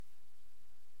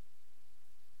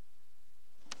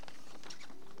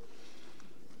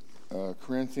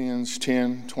Corinthians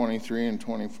 10, 23 and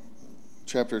 20,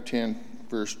 chapter 10,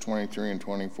 verse 23 and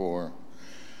 24.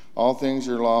 All things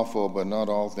are lawful, but not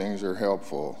all things are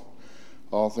helpful.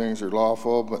 All things are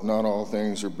lawful, but not all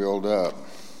things are built up.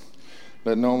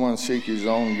 Let no one seek his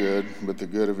own good, but the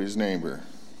good of his neighbor.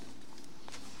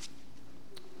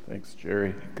 Thanks,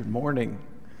 Jerry. Good morning.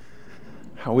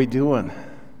 How we doing?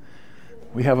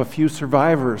 We have a few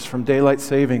survivors from daylight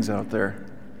savings out there.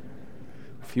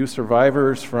 A few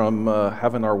survivors from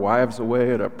having our wives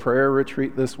away at a prayer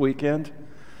retreat this weekend.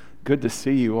 Good to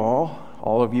see you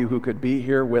all of you who could be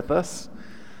here with us.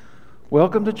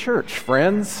 Welcome to church,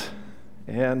 friends.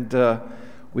 And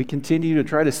we continue to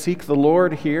try to seek the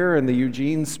Lord here in the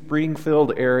Eugene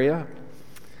Springfield area.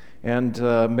 And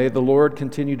may the Lord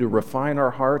continue to refine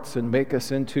our hearts and make us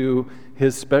into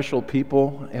His special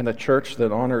people and a church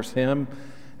that honors Him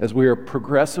as we are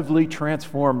progressively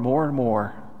transformed more and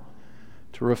more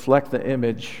to reflect the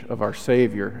image of our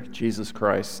Savior, Jesus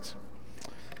Christ.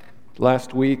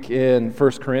 Last week in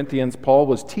 1 Corinthians, Paul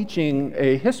was teaching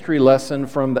a history lesson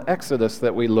from the Exodus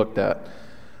that we looked at.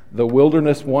 The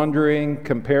wilderness wandering,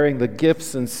 comparing the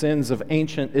gifts and sins of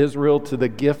ancient Israel to the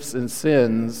gifts and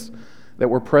sins that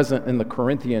were present in the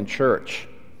Corinthian church.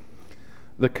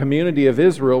 The community of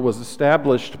Israel was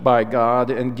established by God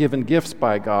and given gifts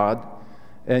by God,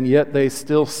 and yet they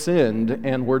still sinned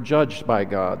and were judged by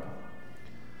God.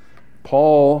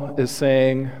 Paul is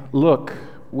saying, look,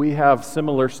 we have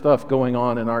similar stuff going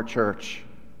on in our church.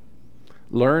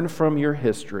 Learn from your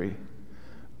history.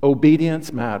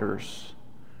 Obedience matters.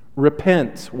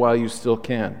 Repent while you still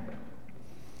can.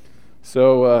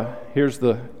 So here's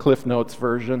the Cliff Notes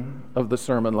version of the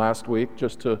sermon last week,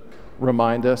 just to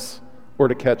remind us or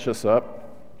to catch us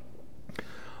up.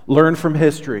 Learn from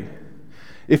history.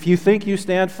 If you think you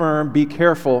stand firm, be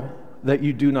careful that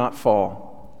you do not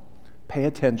fall. Pay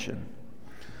attention.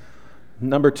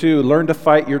 Number 2, learn to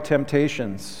fight your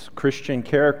temptations. Christian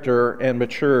character and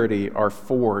maturity are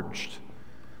forged.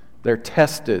 They're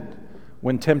tested.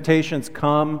 When temptations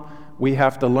come, we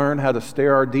have to learn how to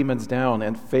stare our demons down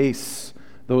and face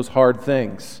those hard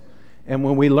things. And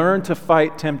when we learn to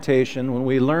fight temptation, when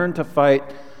we learn to fight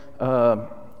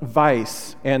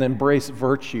vice and embrace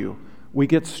virtue, we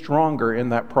get stronger in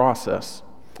that process.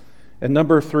 And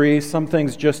number 3, some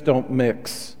things just don't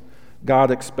mix. God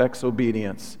expects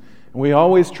obedience. And we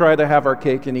always try to have our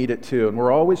cake and eat it too. And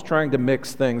we're always trying to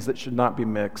mix things that should not be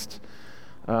mixed.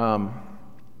 And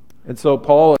so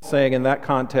Paul is saying in that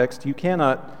context, you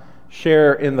cannot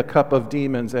share in the cup of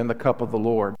demons and the cup of the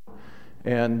Lord.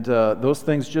 And those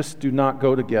things just do not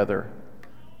go together.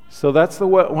 So that's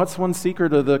what's one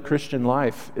secret of the Christian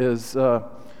life is the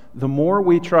more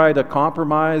we try to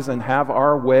compromise and have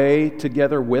our way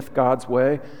together with God's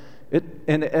way, it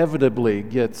inevitably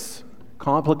gets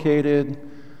complicated.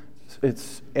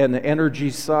 It's an energy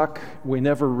suck. We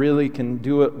never really can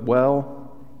do it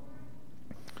well.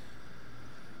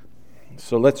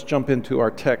 So let's jump into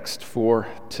our text for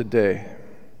today.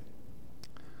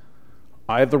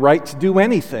 I have the right to do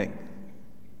anything.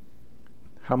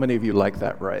 How many of you like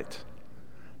that right?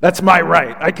 That's my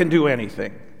right. I can do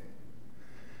anything.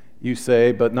 You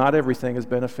say, but not everything is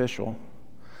beneficial.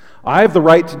 I have the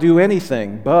right to do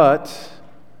anything, but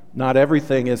not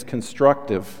everything is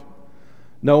constructive.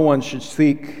 No one should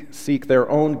seek their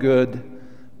own good,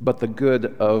 but the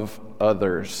good of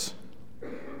others.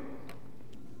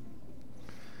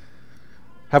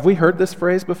 Have we heard this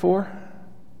phrase before?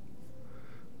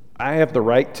 I have the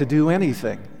right to do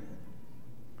anything.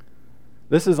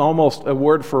 This is almost a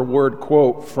word-for-word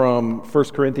quote from 1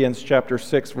 Corinthians chapter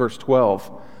 6, verse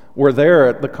 12, where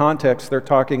there, the context, they're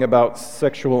talking about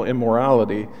sexual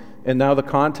immorality, and now the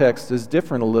context is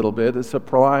different a little bit. It's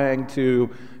applying to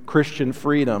Christian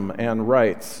freedom and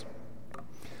rights.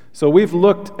 So we've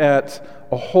looked at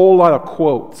a whole lot of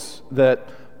quotes that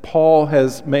Paul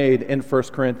has made in 1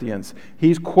 Corinthians.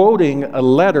 He's quoting a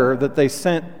letter that they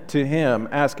sent to him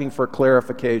asking for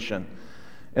clarification.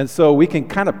 And so we can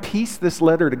kind of piece this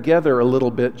letter together a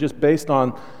little bit just based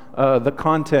on the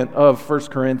content of 1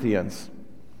 Corinthians.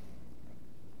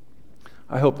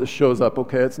 I hope this shows up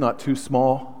okay. It's not too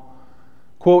small.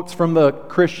 Quotes from the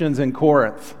Christians in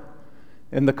Corinth.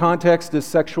 And the context is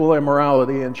sexual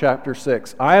immorality in chapter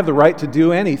 6. I have the right to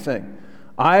do anything.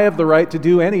 I have the right to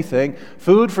do anything.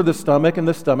 Food for the stomach and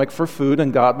the stomach for food,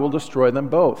 and God will destroy them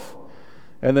both.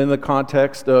 And then the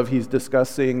context of he's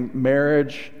discussing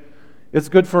marriage. It's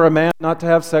good for a man not to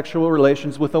have sexual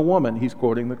relations with a woman. He's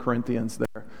quoting the Corinthians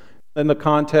there. In the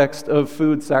context of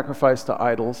food sacrificed to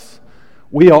idols.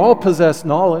 We all possess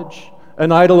knowledge.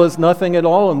 An idol is nothing at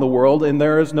all in the world, and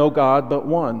there is no God but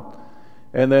one.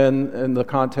 And then in the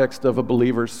context of a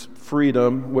believer's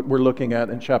freedom, what we're looking at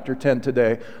in chapter 10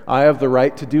 today, I have the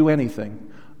right to do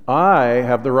anything. I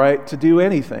have the right to do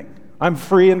anything. I'm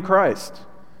free in Christ.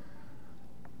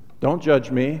 Don't judge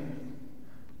me.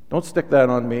 Don't stick that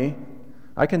on me.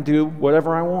 I can do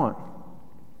whatever I want.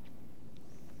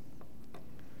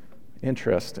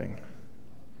 Interesting.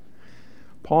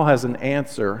 Paul has an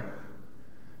answer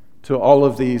to all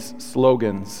of these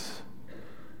slogans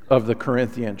of the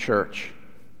Corinthian church.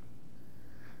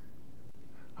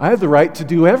 I have the right to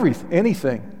do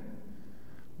anything,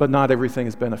 but not everything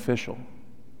is beneficial.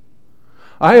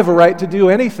 I have a right to do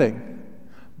anything,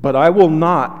 but I will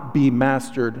not be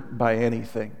mastered by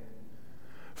anything.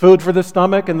 Food for the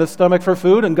stomach and the stomach for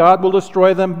food, and God will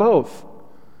destroy them both.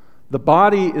 The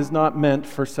body is not meant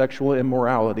for sexual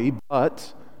immorality,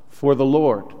 but for the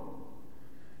Lord.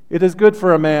 It is good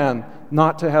for a man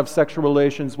not to have sexual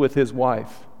relations with his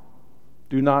wife.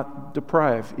 Do not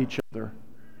deprive each other.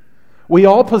 We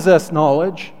all possess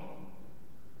knowledge.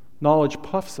 Knowledge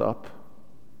puffs up.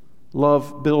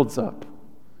 Love builds up.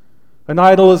 An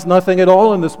idol is nothing at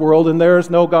all in this world, and there is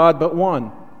no God but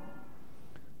one.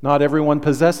 Not everyone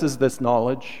possesses this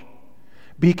knowledge.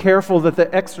 Be careful that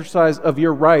the exercise of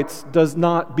your rights does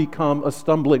not become a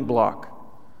stumbling block.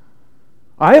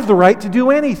 I have the right to do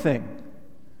anything,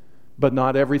 but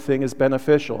not everything is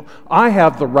beneficial. I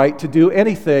have the right to do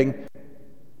anything,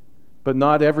 but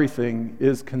not everything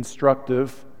is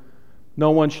constructive. No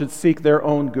one should seek their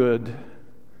own good,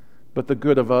 but the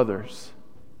good of others.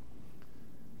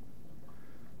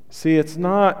 See, it's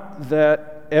not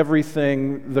that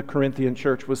everything the Corinthian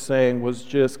church was saying was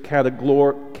just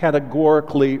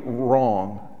categorically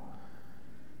wrong.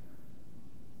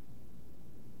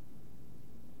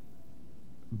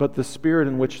 But the spirit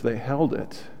in which they held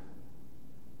it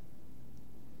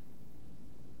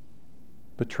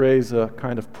betrays a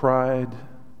kind of pride,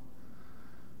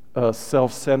 a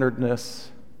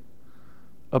self-centeredness,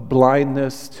 a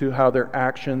blindness to how their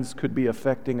actions could be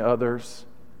affecting others,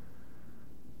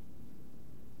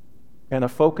 and a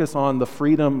focus on the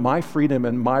freedom, my freedom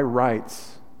and my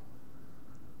rights,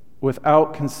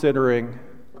 without considering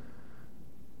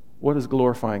what is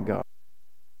glorifying God.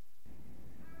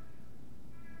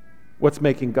 What's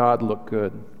making God look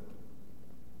good?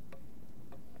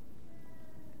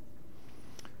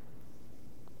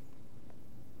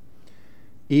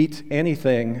 Eat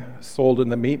anything sold in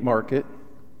the meat market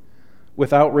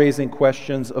without raising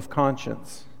questions of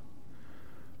conscience.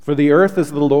 For the earth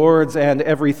is the Lord's and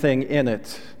everything in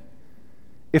it.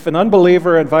 If an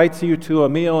unbeliever invites you to a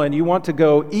meal and you want to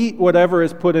go, eat whatever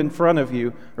is put in front of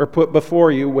you or put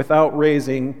before you without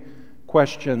raising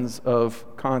questions of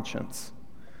conscience.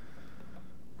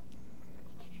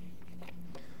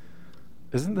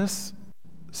 Isn't this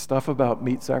stuff about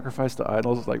meat sacrifice to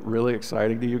idols like really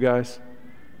exciting to you guys?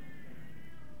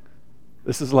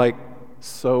 This is like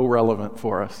so relevant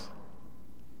for us.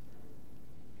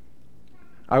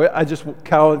 I just,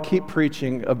 Calvin, keep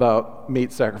preaching about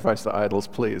meat sacrifice to idols,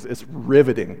 please. It's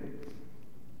riveting.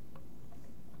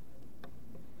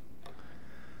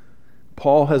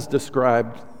 Paul has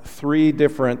described 3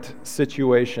 different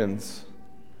situations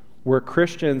where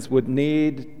Christians would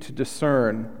need to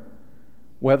discern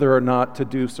whether or not to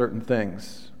do certain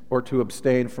things or to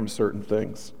abstain from certain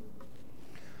things.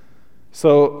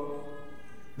 So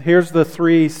here's the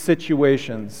 3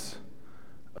 situations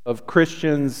of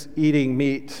Christians eating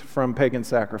meat from pagan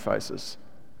sacrifices.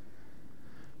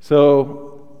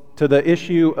 So, to the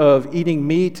issue of eating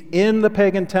meat in the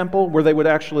pagan temple, where they would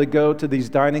actually go to these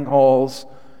dining halls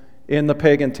in the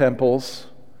pagan temples,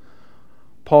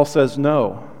 Paul says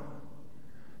no.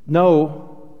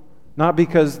 No, not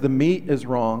because the meat is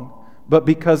wrong, but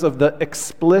because of the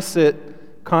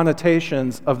explicit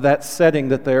connotations of that setting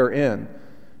that they're in.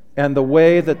 And the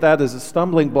way that is a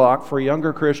stumbling block for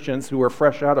younger Christians who are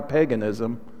fresh out of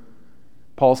paganism,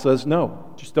 Paul says,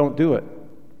 no, just don't do it.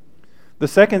 The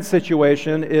second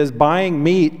situation is buying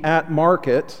meat at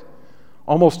market.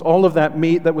 Almost all of that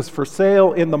meat that was for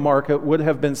sale in the market would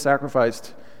have been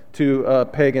sacrificed to a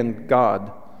pagan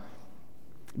god.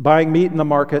 Buying meat in the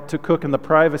market to cook in the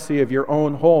privacy of your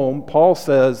own home, Paul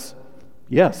says,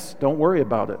 yes, don't worry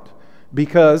about it.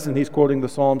 Because, and he's quoting the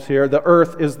Psalms here, the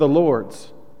earth is the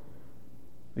Lord's.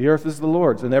 The earth is the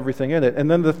Lord's and everything in it. And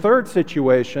then the third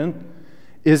situation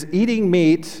is eating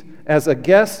meat as a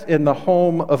guest in the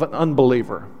home of an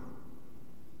unbeliever.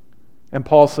 And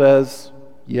Paul says,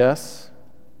 yes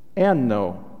and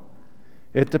no.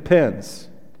 It depends.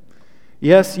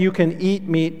 Yes, you can eat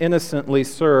meat innocently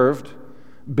served,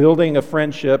 building a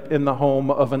friendship in the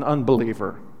home of an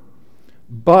unbeliever.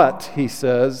 But, he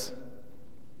says,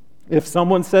 If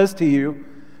someone says to you,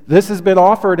 'This has been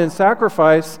offered in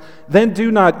sacrifice,' then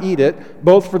do not eat it,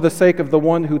 both for the sake of the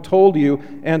one who told you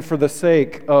and for the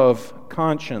sake of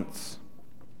conscience."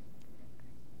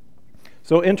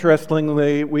 So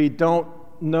interestingly, we don't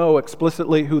know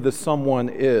explicitly who the someone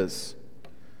is.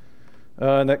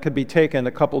 And that could be taken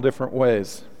a couple different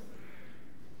ways.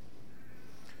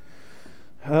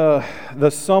 The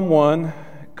someone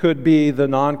could be the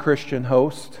non-Christian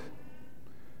host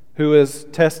who is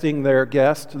testing their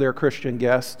guest, their Christian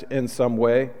guest, in some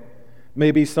way.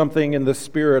 Maybe something in the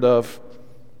spirit of,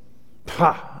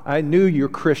 "I knew you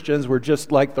Christians were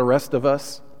just like the rest of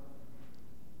us."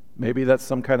 Maybe that's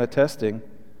some kind of testing.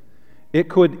 It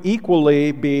could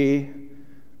equally be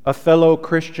a fellow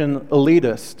Christian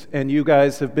elitist, and you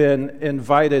guys have been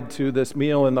invited to this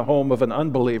meal in the home of an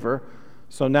unbeliever.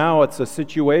 So now it's a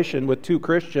situation with two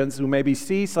Christians who maybe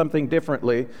see something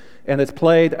differently, and it's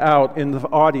played out in the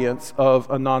audience of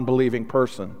a non-believing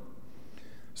person.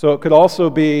 So it could also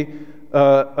be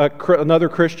another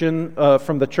Christian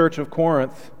from the Church of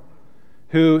Corinth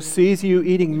who sees you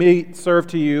eating meat served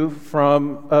to you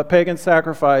from a pagan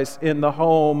sacrifice in the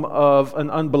home of an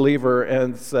unbeliever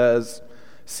and says,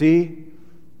 "See,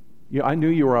 I knew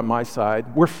you were on my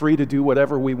side. We're free to do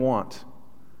whatever we want."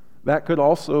 That could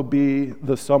also be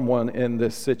the someone in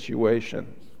this situation.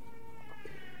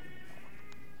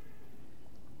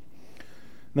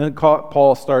 Then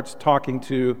Paul starts talking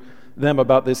to them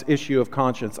about this issue of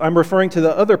conscience. "I'm referring to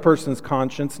the other person's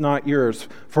conscience, not yours.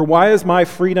 For why is my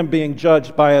freedom being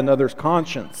judged by another's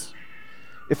conscience?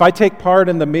 If I take part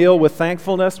in the meal with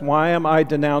thankfulness, why am I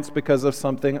denounced because of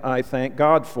something I thank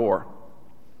God for?"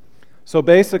 So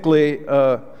basically,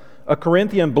 a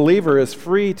Corinthian believer is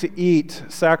free to eat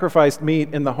sacrificed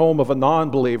meat in the home of a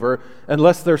non-believer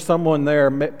unless there's someone there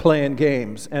playing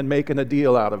games and making a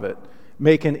deal out of it,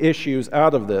 making issues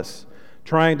out of this,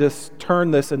 trying to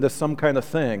turn this into some kind of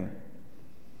thing.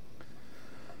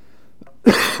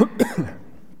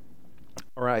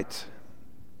 All right.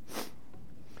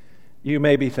 You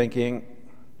may be thinking,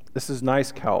 "This is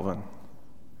nice, Calvin,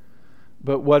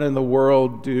 but what in the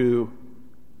world do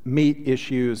meat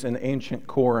issues in ancient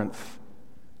Corinth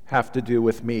have to do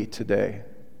with me today?"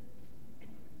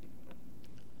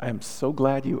 I am so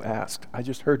glad you asked. I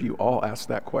just heard you all ask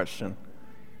that question.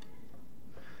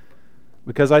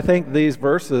 Because I think these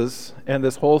verses and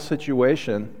this whole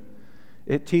situation,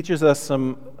 it teaches us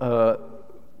some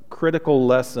critical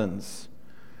lessons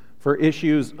for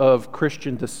issues of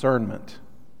Christian discernment.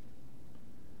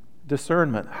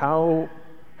 Discernment, how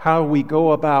we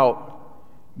go about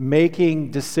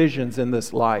making decisions in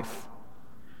this life.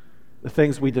 The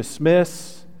things we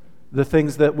dismiss, the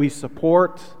things that we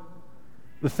support,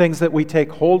 the things that we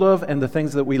take hold of, and the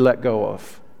things that we let go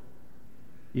of.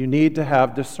 You need to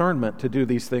have discernment to do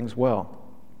these things well.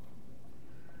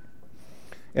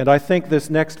 And I think this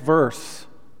next verse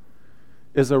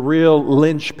is a real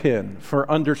linchpin for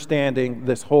understanding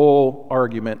this whole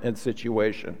argument and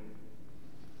situation.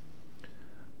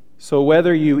 So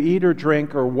whether you eat or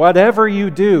drink or whatever you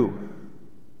do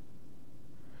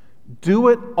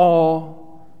it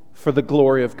all for the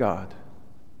glory of God.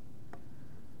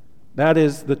 That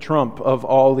is the trump of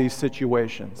all these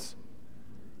situations.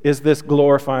 Is this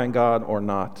glorifying God or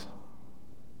not?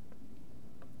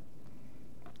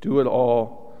 Do it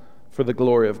all for the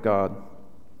glory of God.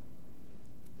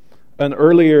 An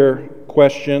earlier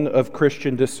question of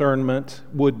Christian discernment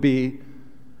would be,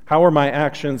 how are my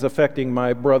actions affecting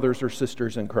my brothers or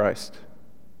sisters in Christ?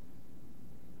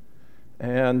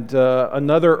 And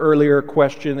another earlier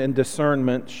question in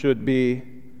discernment should be,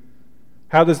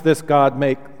 how does this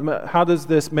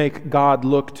make God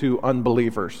look to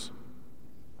unbelievers?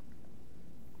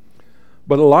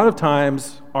 But a lot of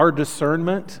times, our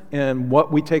discernment and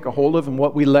what we take a hold of and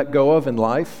what we let go of in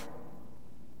life,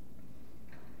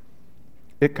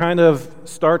 it kind of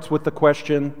starts with the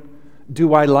question,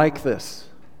 do I like this?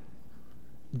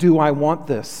 Do I want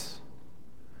this?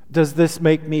 Does this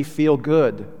make me feel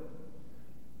good?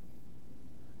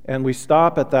 And we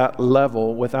stop at that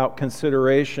level without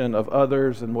consideration of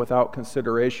others and without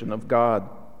consideration of God.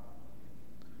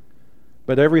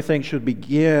 But everything should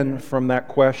begin from that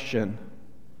question,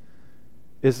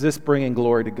 is this bringing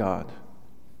glory to God?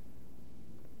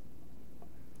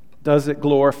 Does it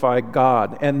glorify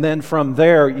God? And then from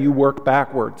there, you work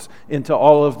backwards into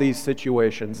all of these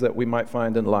situations that we might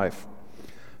find in life.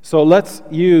 So let's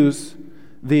use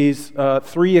these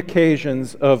 3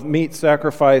 occasions of meat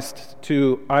sacrificed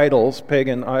to idols,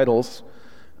 pagan idols,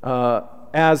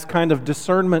 as kind of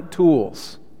discernment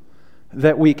tools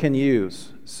that we can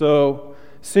use. So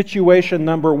situation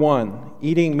number 1,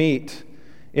 eating meat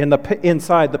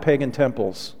inside the pagan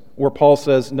temples where Paul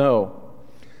says no.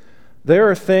 There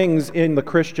are things in the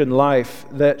Christian life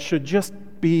that should just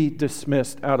be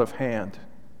dismissed out of hand.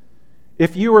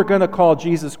 If you are going to call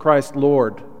Jesus Christ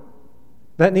Lord,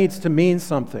 that needs to mean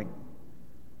something.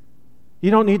 You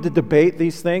don't need to debate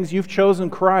these things. You've chosen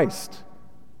Christ.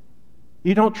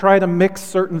 You don't try to mix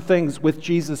certain things with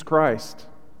Jesus Christ.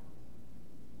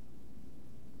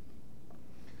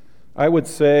 I would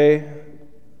say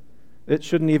it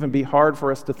shouldn't even be hard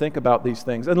for us to think about these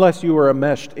things. Unless you are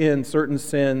enmeshed in certain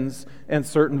sins and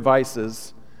certain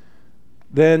vices,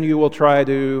 then you will try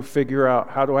to figure out,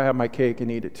 how do I have my cake and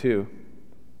eat it too?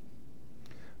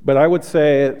 But I would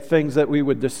say things that we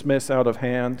would dismiss out of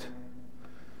hand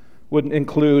would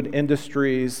include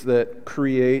industries that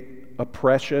create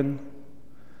oppression,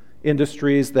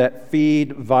 industries that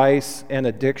feed vice and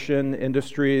addiction,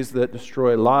 industries that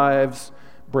destroy lives,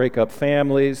 break up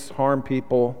families, harm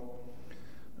people.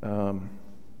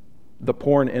 The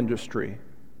porn industry,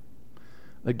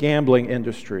 the gambling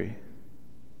industry.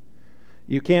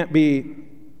 You can't be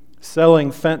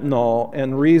selling fentanyl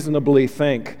and reasonably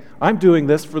think, I'm doing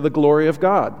this for the glory of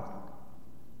God.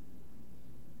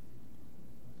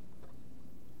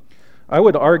 I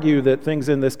would argue that things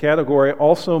in this category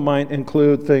also might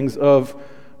include things of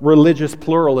religious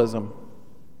pluralism,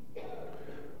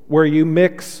 where you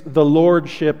mix the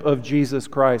lordship of Jesus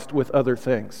Christ with other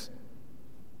things.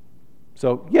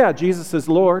 So, yeah, Jesus is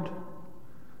Lord,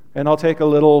 and I'll take a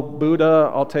little Buddha,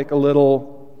 I'll take a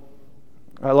little,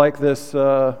 I like this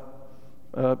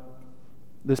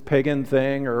this pagan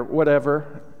thing or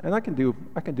whatever, and I can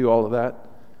do all of that.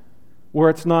 Where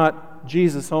it's not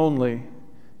Jesus only,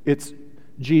 it's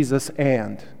Jesus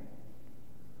and.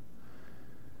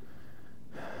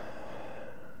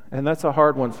 And that's a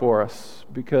hard one for us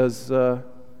because we're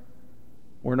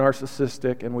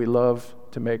narcissistic and we love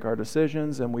to make our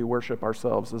decisions and we worship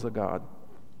ourselves as a God.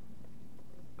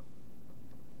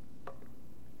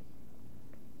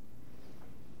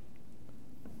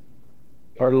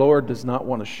 Our Lord does not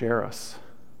want to share us.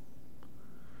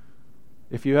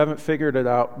 If you haven't figured it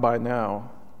out by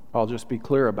now, I'll just be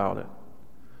clear about it.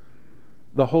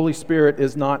 The Holy Spirit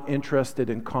is not interested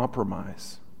in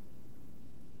compromise.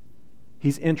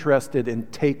 He's interested in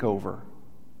takeover.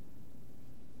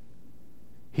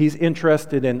 He's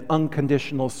interested in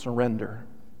unconditional surrender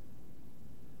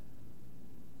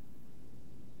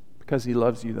because he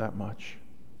loves you that much.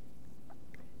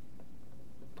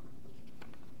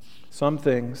 Some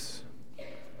things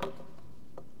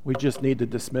we just need to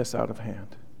dismiss out of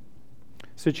hand.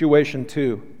 Situation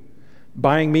 2,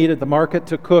 buying meat at the market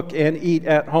to cook and eat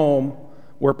at home,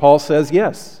 where Paul says,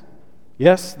 yes,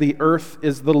 the earth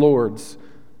is the Lord's.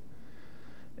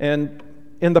 And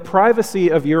in the privacy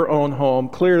of your own home,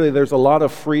 clearly there's a lot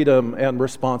of freedom and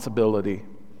responsibility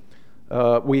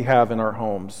we have in our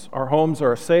homes. Our homes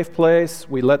are a safe place.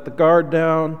 We let the guard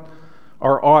down.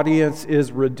 Our audience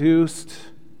is reduced.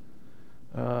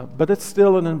 But it's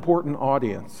still an important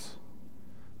audience.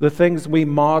 The things we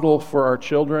model for our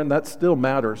children, that still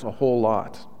matters a whole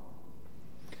lot.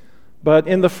 But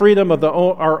in the freedom of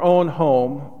our own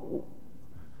home,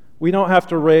 we don't have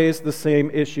to raise the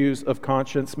same issues of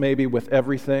conscience maybe with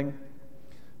everything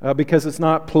because it's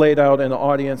not played out in an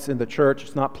audience in the church.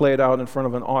 It's not played out in front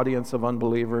of an audience of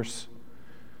unbelievers.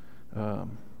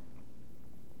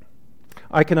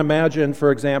 I can imagine,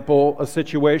 for example, a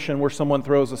situation where someone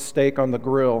throws a steak on the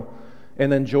grill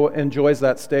and enjoys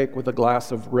that steak with a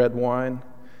glass of red wine,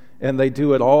 and they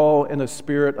do it all in a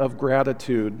spirit of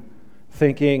gratitude,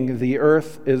 thinking the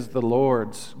earth is the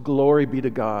Lord's. Glory be to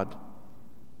God.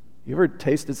 You ever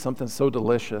tasted something so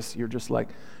delicious, you're just like,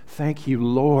 thank you,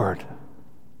 Lord.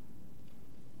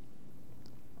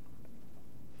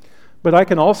 But I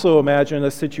can also imagine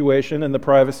a situation in the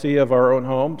privacy of our own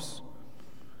homes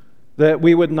that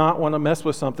we would not want to mess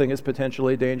with something as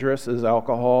potentially dangerous as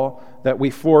alcohol, that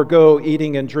we forego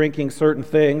eating and drinking certain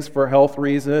things for health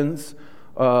reasons.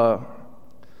 And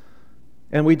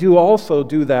we do also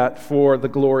do that for the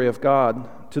glory of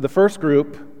God. To the first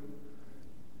group,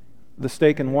 the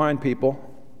steak and wine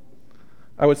people,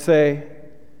 I would say,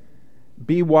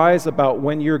 be wise about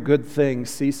when your good thing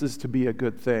ceases to be a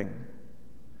good thing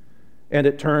and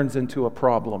it turns into a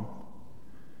problem.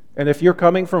 And if you're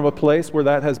coming from a place where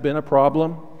that has been a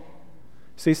problem,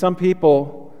 see, some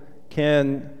people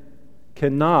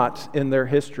cannot in their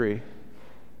history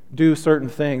do certain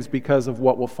things because of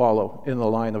what will follow in the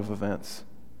line of events.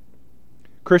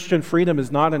 Christian freedom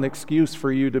is not an excuse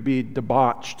for you to be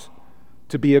debauched,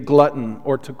 to be a glutton,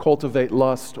 or to cultivate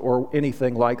lust or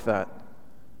anything like that.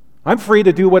 I'm free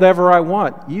to do whatever I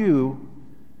want. You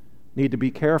need to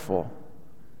be careful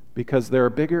because there are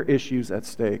bigger issues at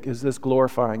stake. Is this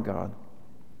glorifying God?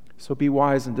 So be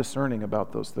wise and discerning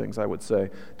about those things, I would say.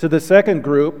 To the second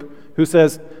group who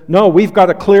says, no, we've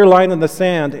got a clear line in the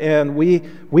sand and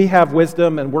we have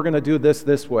wisdom and we're going to do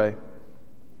this way.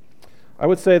 I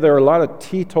would say there are a lot of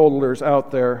teetotalers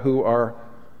out there who are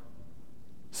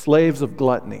slaves of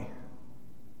gluttony.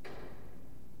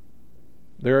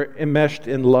 They're enmeshed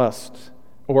in lust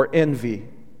or envy.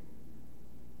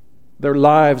 Their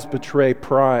lives betray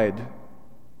pride.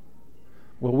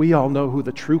 Well, we all know who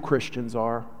the true Christians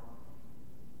are.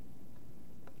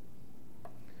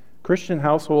 Christian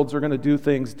households are going to do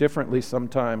things differently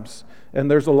sometimes,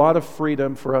 and there's a lot of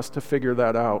freedom for us to figure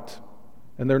that out,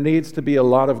 and there needs to be a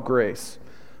lot of grace.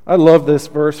 I love this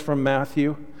verse from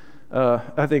Matthew.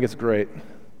 I think it's great.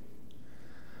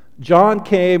 John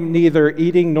came neither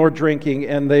eating nor drinking,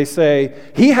 and they say,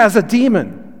 he has a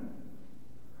demon.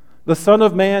 The Son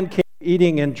of Man came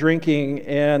eating and drinking,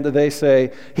 and they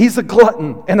say, he's a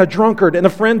glutton and a drunkard and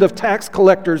a friend of tax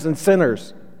collectors and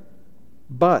sinners.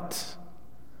 But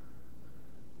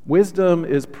wisdom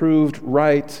is proved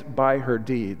right by her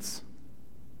deeds.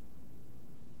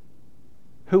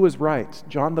 Who is right,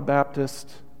 John the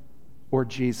Baptist or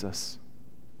Jesus?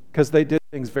 Because they did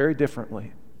things very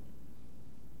differently.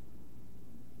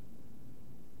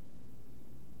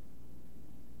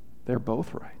 They're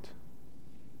both right.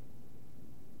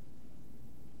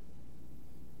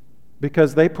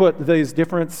 Because they put these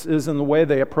differences in the way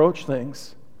they approach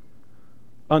things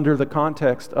under the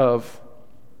context of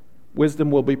wisdom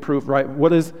will be proved right.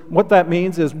 What that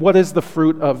means is, what is the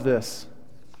fruit of this?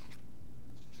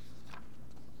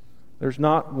 There's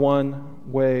not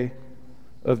one way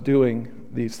of doing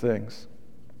these things.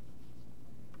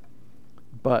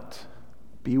 But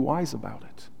be wise about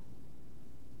it.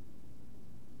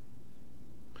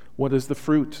 What is the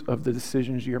fruit of the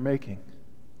decisions you're making?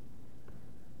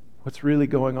 What's really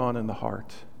going on in the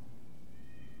heart?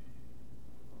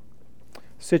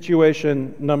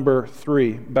 Situation number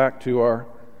 3, back to our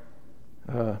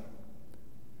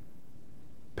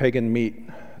pagan meat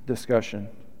discussion.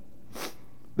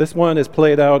 This one is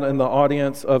played out in the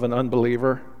audience of an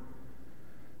unbeliever.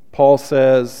 Paul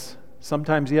says,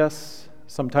 sometimes yes,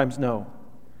 sometimes no.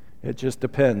 It just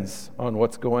depends on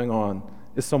what's going on.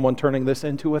 Is someone turning this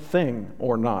into a thing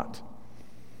or not?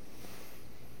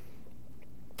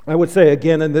 I would say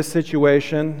again in this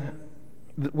situation,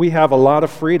 we have a lot of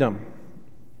freedom,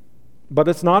 but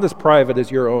it's not as private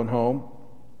as your own home.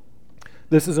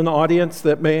 This is an audience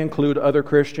that may include other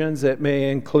Christians, it may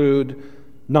include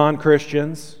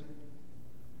non-Christians.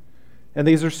 And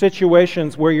these are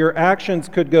situations where your actions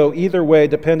could go either way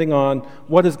depending on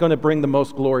what is going to bring the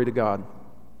most glory to God.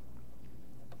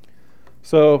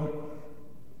 So,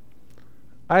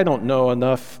 I don't know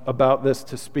enough about this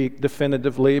to speak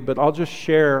definitively, but I'll just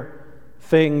share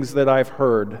things that I've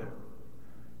heard.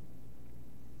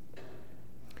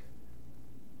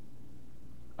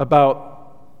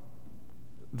 About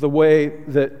the way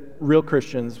that real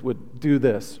Christians would do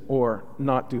this or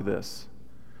not do this.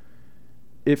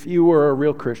 If you were a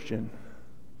real Christian,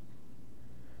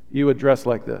 you would dress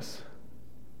like this.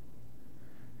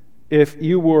 If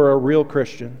you were a real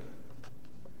Christian,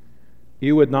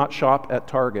 you would not shop at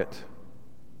Target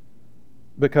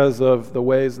because of the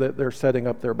ways that they're setting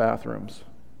up their bathrooms.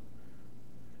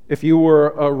 If you were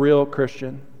a real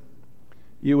Christian,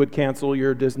 you would cancel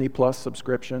your Disney Plus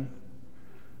subscription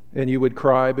and you would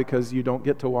cry because you don't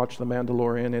get to watch The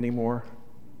Mandalorian anymore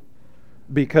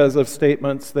because of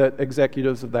statements that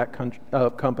executives of that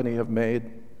company have made.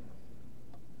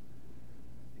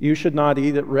 You should not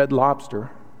eat at Red Lobster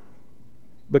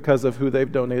because of who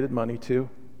they've donated money to.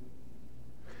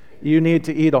 You need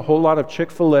to eat a whole lot of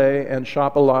Chick-fil-A and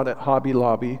shop a lot at Hobby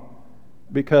Lobby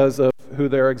because of who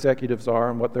their executives are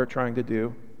and what they're trying to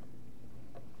do.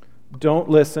 Don't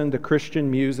listen to Christian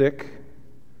music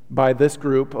by this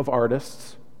group of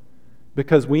artists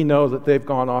because we know that they've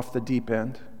gone off the deep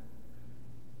end.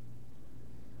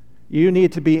 You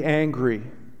need to be angry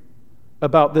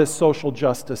about this social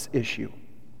justice issue.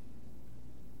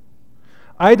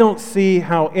 I don't see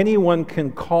how anyone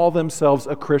can call themselves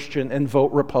a Christian and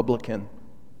vote Republican.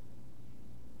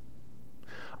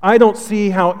 I don't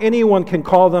see how anyone can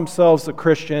call themselves a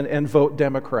Christian and vote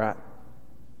Democrat.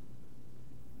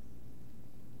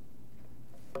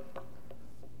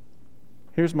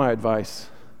 Here's my advice.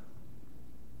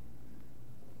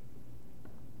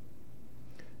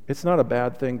 It's not a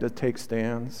bad thing to take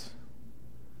stands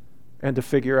and to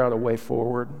figure out a way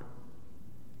forward,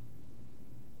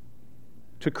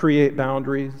 to create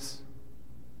boundaries.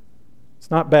 It's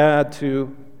not bad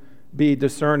to be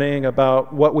discerning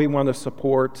about what we want to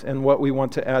support and what we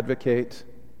want to advocate.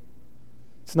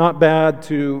 It's not bad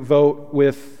to vote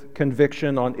with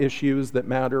conviction on issues that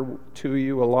matter to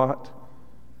you a lot.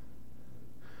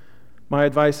 My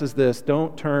advice is this: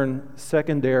 don't turn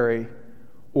secondary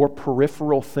or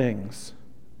peripheral things,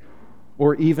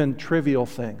 or even trivial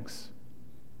things,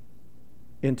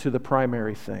 into the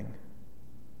primary thing.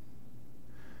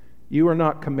 You are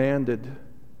not commanded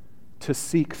to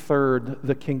seek third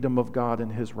the kingdom of God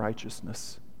and His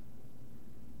righteousness.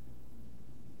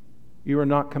 You are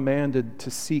not commanded to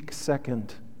seek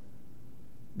second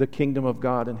the kingdom of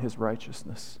God and His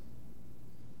righteousness.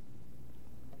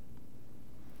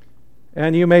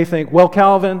 And you may think, well,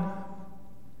 Calvin,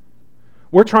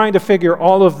 we're trying to figure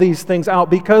all of these things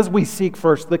out because we seek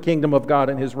first the kingdom of God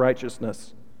and His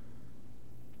righteousness.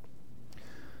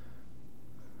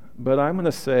 But I'm going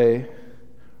to say,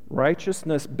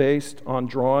 righteousness based on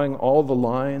drawing all the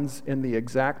lines in the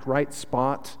exact right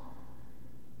spot,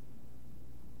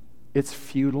 it's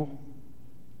futile.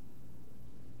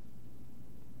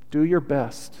 Do your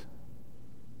best,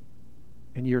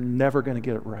 and you're never going to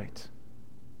get it right.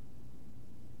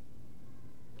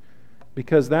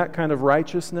 Because that kind of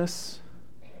righteousness,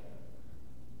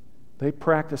 they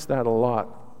practice that a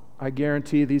lot. I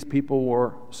guarantee these people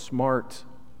were smart,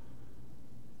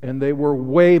 and they were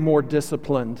way more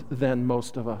disciplined than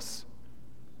most of us.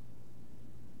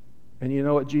 And you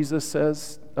know what Jesus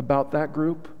says about that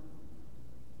group?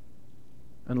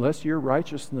 Unless your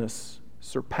righteousness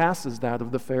surpasses that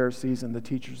of the Pharisees and the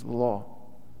teachers of the law,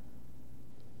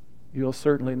 you'll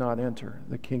certainly not enter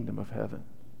the kingdom of heaven.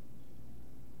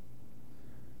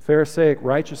 Pharisaic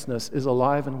righteousness is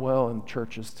alive and well in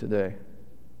churches today.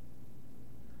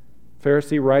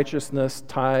 Pharisee righteousness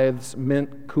tithes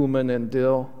mint, cumin, and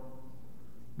dill,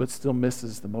 but still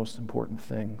misses the most important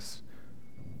things.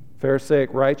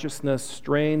 Pharisaic righteousness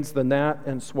strains the gnat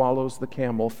and swallows the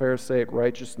camel. Pharisaic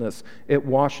righteousness, it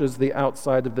washes the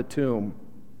outside of the tomb,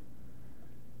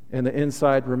 and the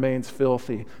inside remains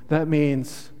filthy. That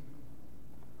means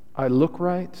I look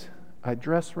right, I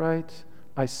dress right,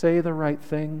 I say the right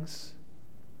things.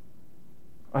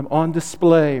 I'm on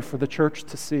display for the church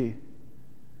to see.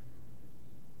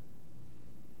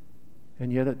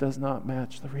 And yet it does not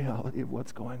match the reality of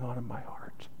what's going on in my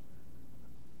heart.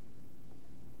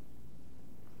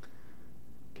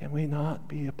 Can we not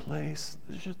be a place,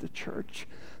 should the church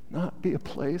not be a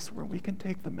place where we can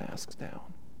take the masks down?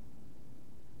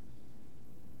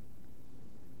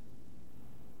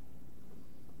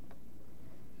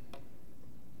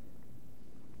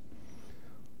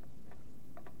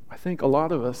 I think a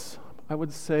lot of us, I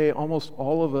would say almost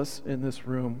all of us in this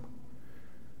room,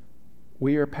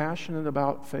 we are passionate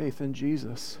about faith in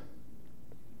Jesus.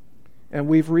 And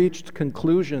we've reached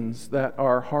conclusions that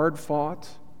are hard fought,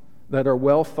 that are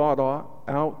well thought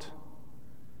out.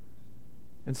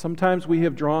 And sometimes we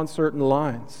have drawn certain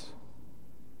lines.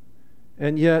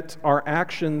 And yet our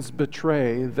actions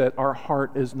betray that our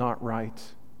heart is not right.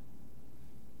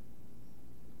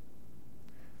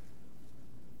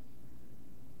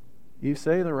 You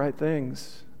say the right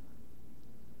things.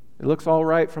 It looks all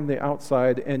right from the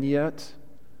outside, and yet,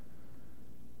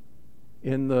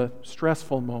 in the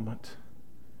stressful moment,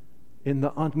 in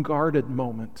the unguarded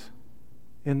moment,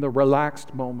 in the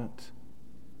relaxed moment,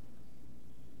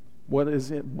 what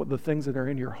the things that are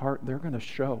in your heart, they're going to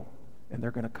show, and they're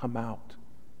going to come out.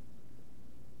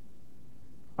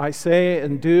 I say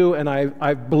and do, and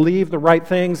I believe the right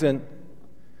things, and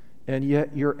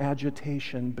yet your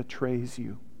agitation betrays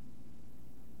you.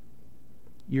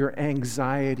 Your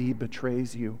anxiety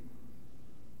betrays you.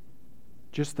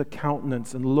 Just the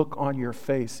countenance and look on your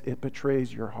face, it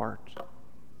betrays your heart.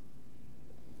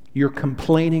 Your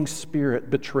complaining spirit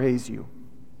betrays you.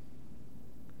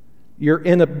 Your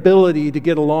inability to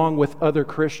get along with other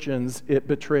Christians, it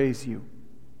betrays you.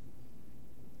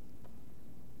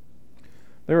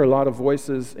 There are a lot of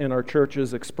voices in our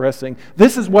churches expressing,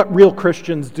 this is what real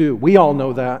Christians do. We all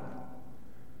know that.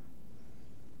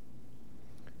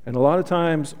 And a lot of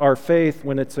times our faith,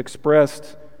 when it's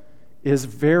expressed, is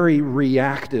very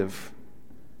reactive.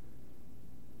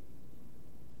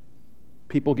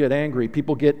 People get angry.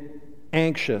 People get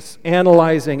anxious,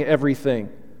 analyzing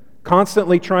everything,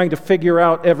 constantly trying to figure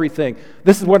out everything.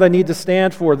 This is what I need to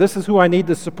stand for. This is who I need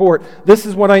to support. This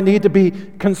is what I need to be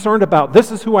concerned about.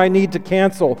 This is who I need to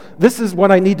cancel. This is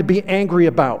what I need to be angry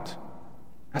about.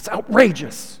 That's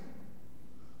outrageous.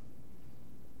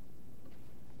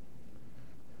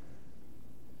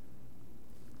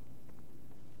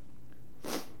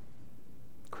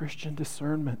 Christian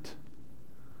discernment.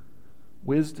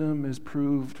 Wisdom is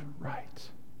proved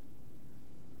right.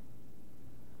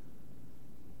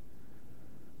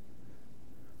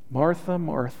 Martha,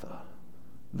 Martha,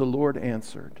 The Lord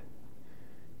answered,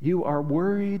 "You are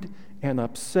worried and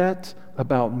upset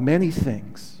about many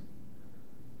things,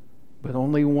 but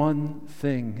only one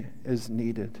thing is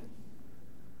needed."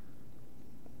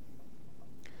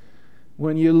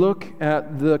 When you look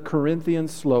at the Corinthian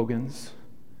slogans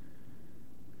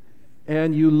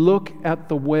and you look at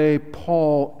the way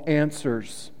Paul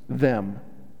answers them,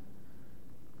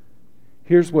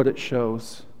 here's what it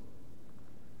shows.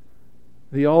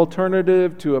 The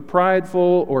alternative to a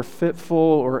prideful or fitful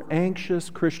or anxious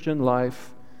Christian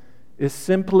life is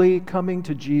simply coming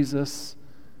to Jesus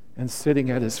and sitting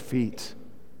at his feet.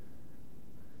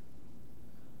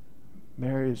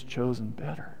 Mary has chosen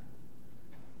better,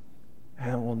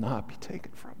 and it will not be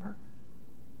taken from her.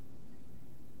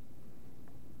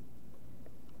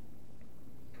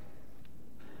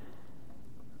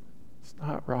 It's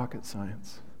not rocket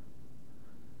science.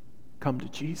 Come to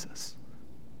Jesus.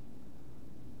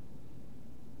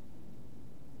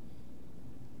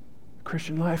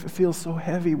 Christian life, it feels so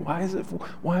heavy. Why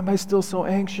am I still so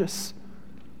anxious?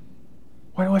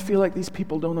 Why do I feel like these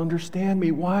people don't understand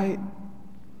me? Why?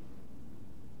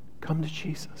 Come to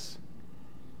Jesus.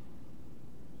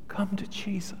 Come to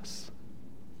Jesus.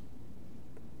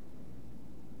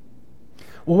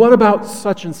 Well, what about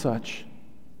such and such?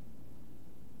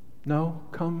 No,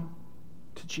 come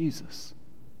to Jesus.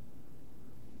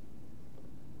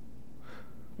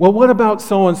 Well, what about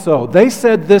so-and-so? They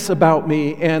said this about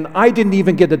me, and I didn't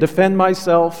even get to defend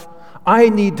myself. I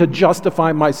need to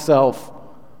justify myself,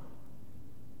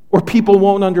 or people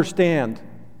won't understand.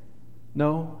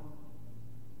 No,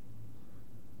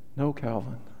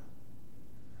 Calvin.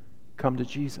 Come to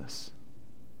Jesus.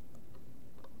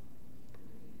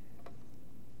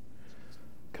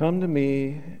 Come to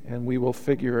me, and we will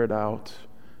figure it out,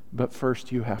 but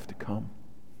first you have to come.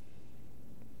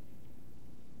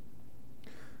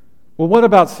 Well, what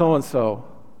about so-and-so?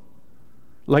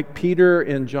 Like Peter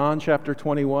in John chapter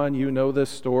 21, you know this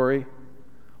story.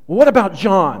 Well, what about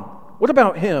John? What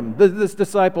about him, this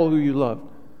disciple who you loved?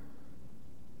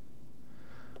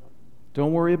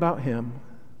 Don't worry about him.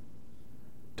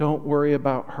 Don't worry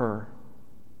about her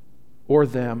or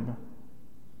them.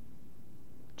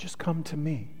 Just come to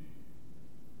me.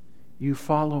 You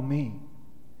follow me.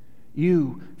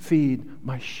 You feed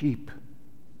my sheep.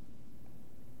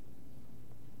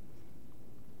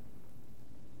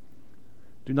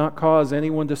 Do not cause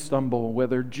anyone to stumble,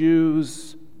 whether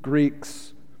Jews,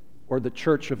 Greeks, or the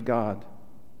church of God,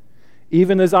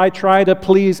 even as I try to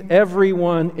please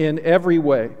everyone in every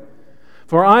way.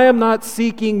 For I am not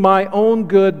seeking my own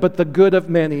good, but the good of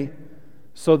many,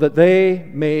 so that they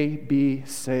may be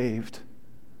saved.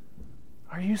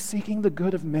 Are you seeking the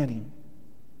good of many?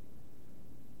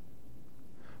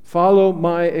 Follow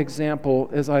my example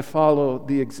as I follow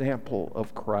the example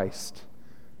of Christ.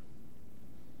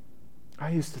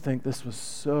 I used to think this was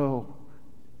so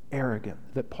arrogant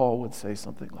that Paul would say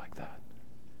something like that.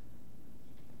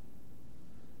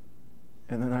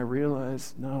 And then I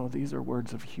realized, no, these are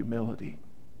words of humility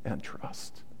and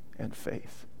trust and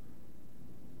faith.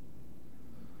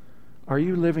 Are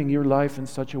you living your life in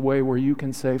such a way where you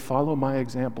can say, follow my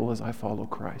example as I follow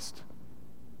Christ?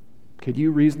 Could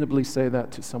you reasonably say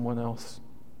that to someone else?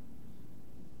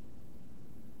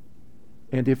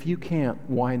 And if you can't,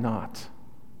 why not?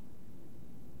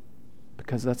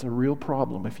 Because that's a real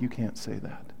problem if you can't say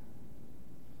that.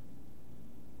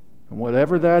 And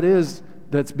whatever that is,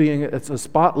 it's a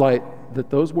spotlight that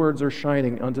those words are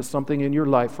shining onto something in your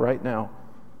life right now.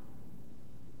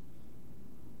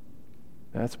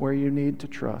 That's where you need to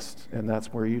trust, and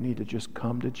that's where you need to just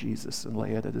come to Jesus and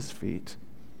lay it at his feet.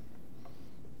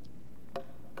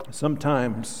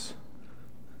 Sometimes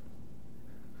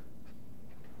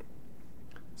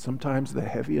the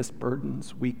heaviest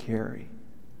burdens we carry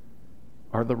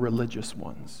are the religious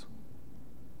ones.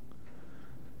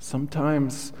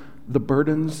 Sometimes the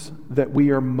burdens that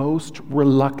we are most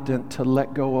reluctant to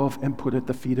let go of and put at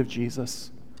the feet of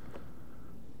Jesus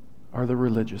are the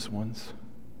religious ones.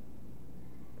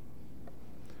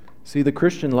 See, the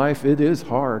Christian life, it is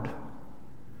hard,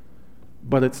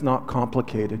 but it's not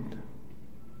complicated.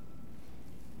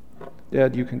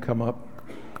 Dad, you can come up.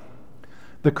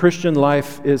 The Christian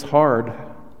life is hard,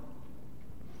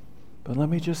 but let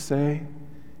me just say,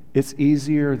 it's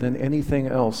easier than anything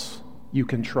else you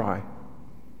can try.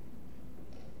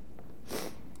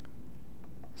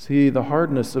 See, the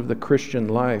hardness of the Christian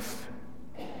life,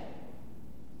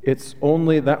 it's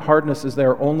only, that hardness is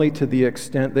there only to the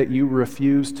extent that you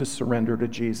refuse to surrender to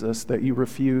Jesus, that you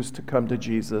refuse to come to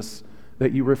Jesus,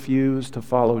 that you refuse to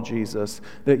follow Jesus,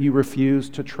 that you refuse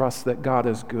to trust that God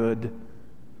is good.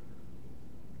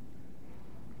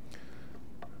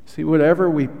 See, whatever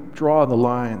we draw the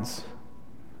lines,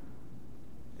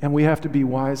 and we have to be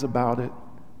wise about it,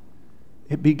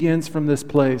 it begins from this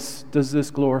place. Does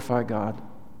this glorify God?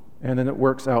 And then it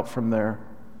works out from there.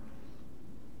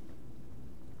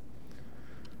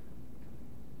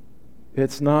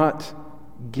 It's not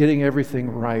getting everything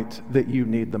right that you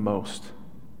need the most.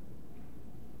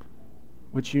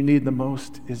 What you need the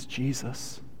most is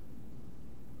Jesus.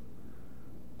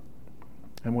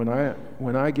 And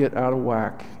when I get out of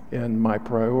whack in my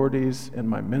priorities, in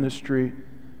my ministry,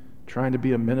 trying to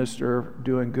be a minister,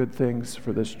 doing good things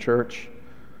for this church,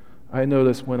 I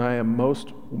notice when I am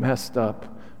most messed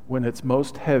up, when it's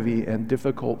most heavy and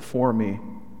difficult for me,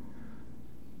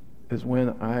 is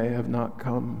when I have not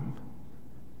come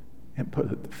and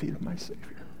put at the feet of my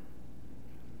Savior.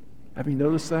 Have you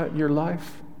noticed that in your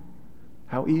life?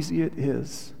 How easy it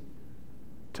is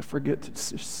to forget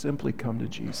to simply come to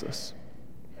Jesus.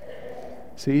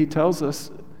 See, he tells us,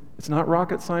 it's not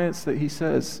rocket science that he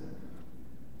says,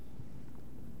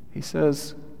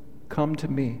 come to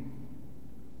me.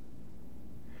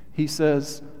 He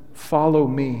says, follow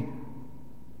me.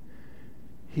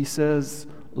 He says,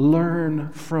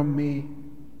 learn from me.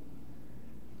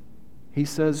 He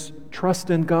says, trust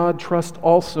in God, trust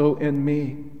also in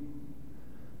me.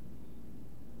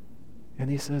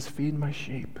 And he says, feed my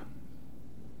sheep.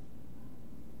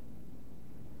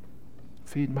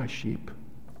 Feed my sheep.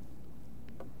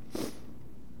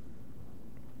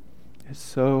 It's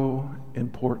so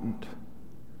important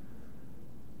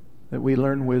that we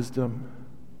learn wisdom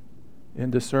in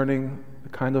discerning the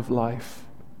kind of life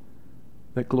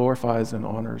that glorifies and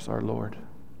honors our Lord.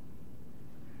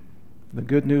 The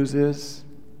good news is,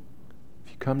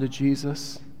 if you come to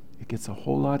Jesus, it gets a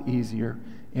whole lot easier,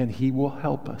 and he will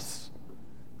help us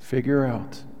figure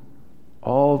out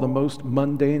all the most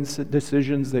mundane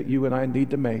decisions that you and I need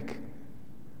to make.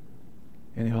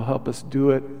 And he'll help us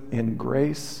do it in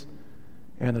grace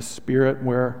and a spirit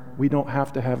where we don't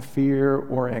have to have fear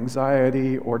or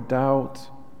anxiety or doubt.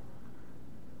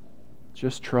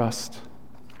 Just trust.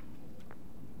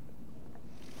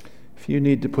 If you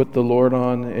need to put the Lord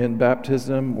on in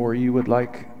baptism, or you would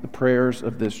like the prayers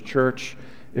of this church,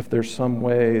 if there's some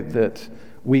way that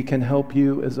we can help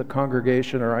you as a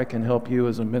congregation, or I can help you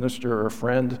as a minister or a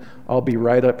friend, I'll be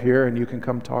right up here and you can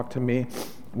come talk to me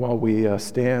while we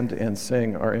stand and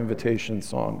sing our invitation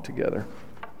song together.